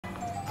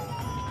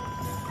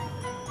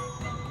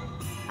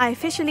I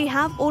officially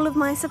have all of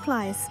my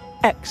supplies.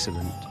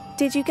 Excellent.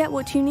 Did you get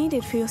what you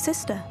needed for your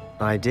sister?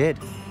 I did.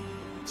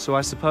 So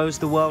I suppose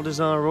the world is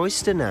our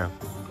oyster now.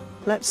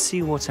 Let's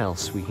see what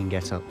else we can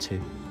get up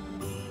to.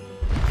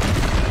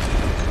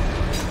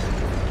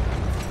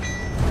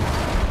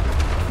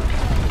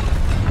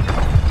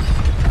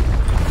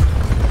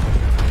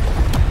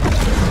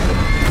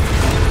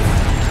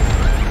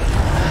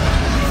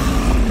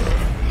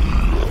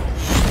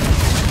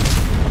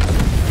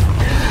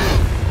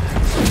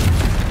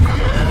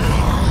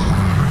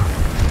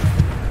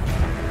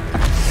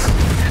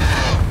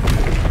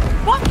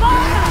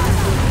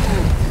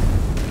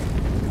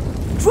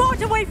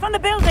 From the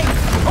building!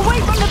 Away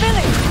from the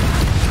village!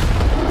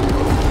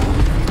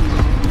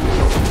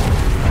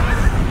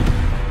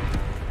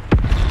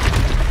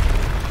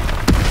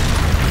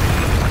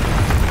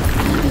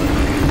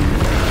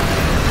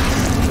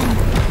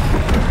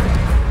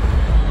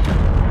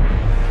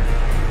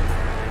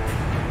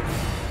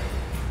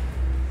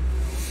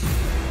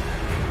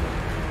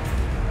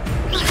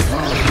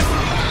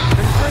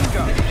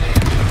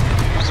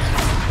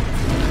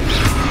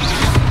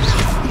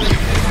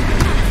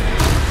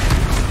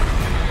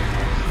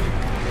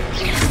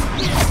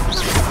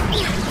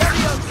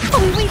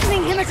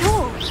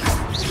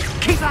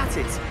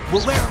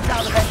 We'll wear them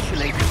down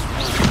eventually.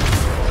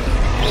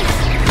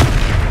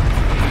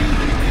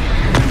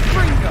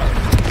 Fringo!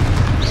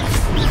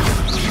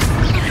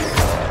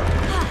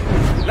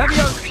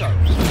 Levioso!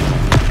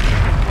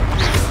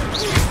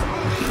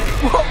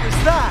 What was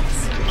that?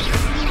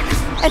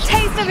 A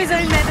taste of his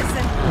own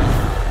medicine.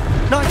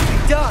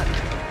 Nicely done!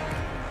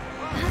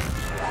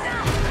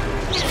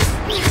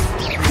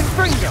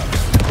 Fringo!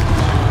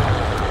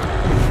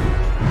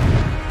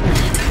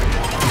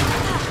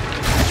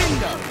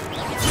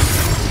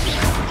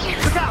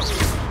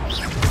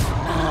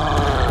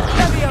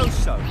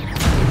 Levioso!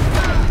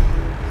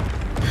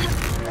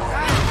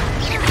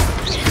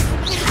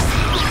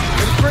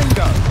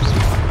 Fringo!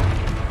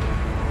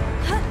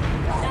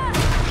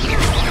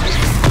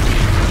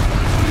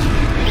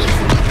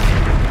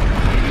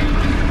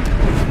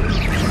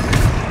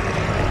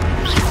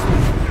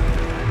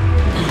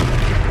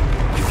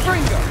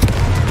 Fringo!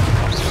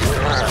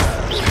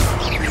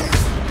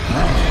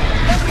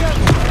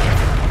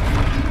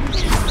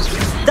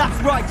 That's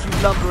right, you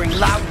lumbering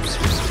lout!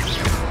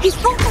 He's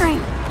faltering!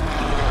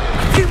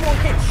 2 more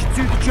hits should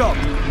do the job.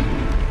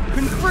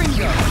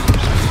 Confringo!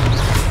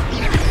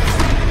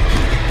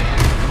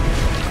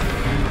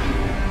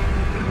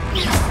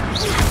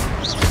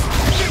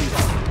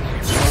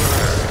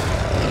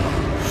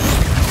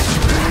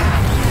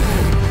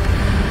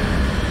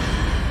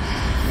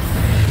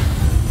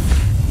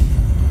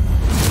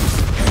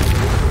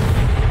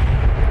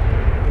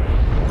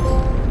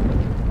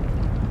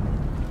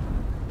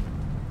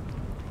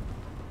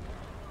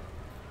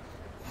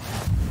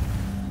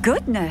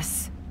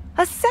 Goodness!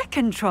 A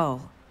second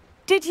troll!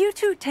 Did you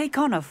two take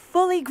on a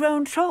fully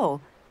grown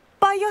troll?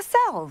 By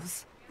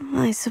yourselves?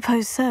 I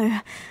suppose so.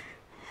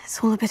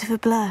 It's all a bit of a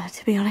blur,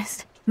 to be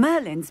honest.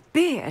 Merlin's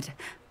beard!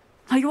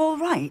 Are you all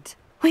right?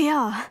 We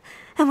are,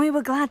 and we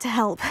were glad to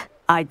help.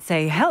 I'd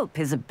say help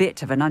is a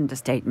bit of an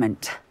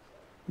understatement.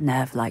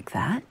 Nerve like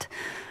that.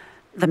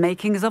 The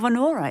makings of an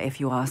aura,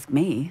 if you ask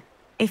me.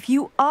 If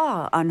you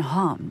are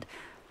unharmed,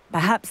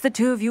 perhaps the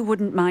two of you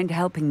wouldn't mind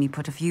helping me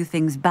put a few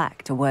things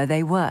back to where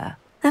they were.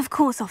 Of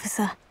course,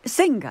 officer.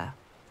 Singer.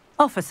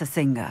 Officer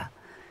Singer.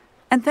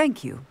 And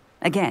thank you,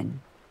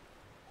 again,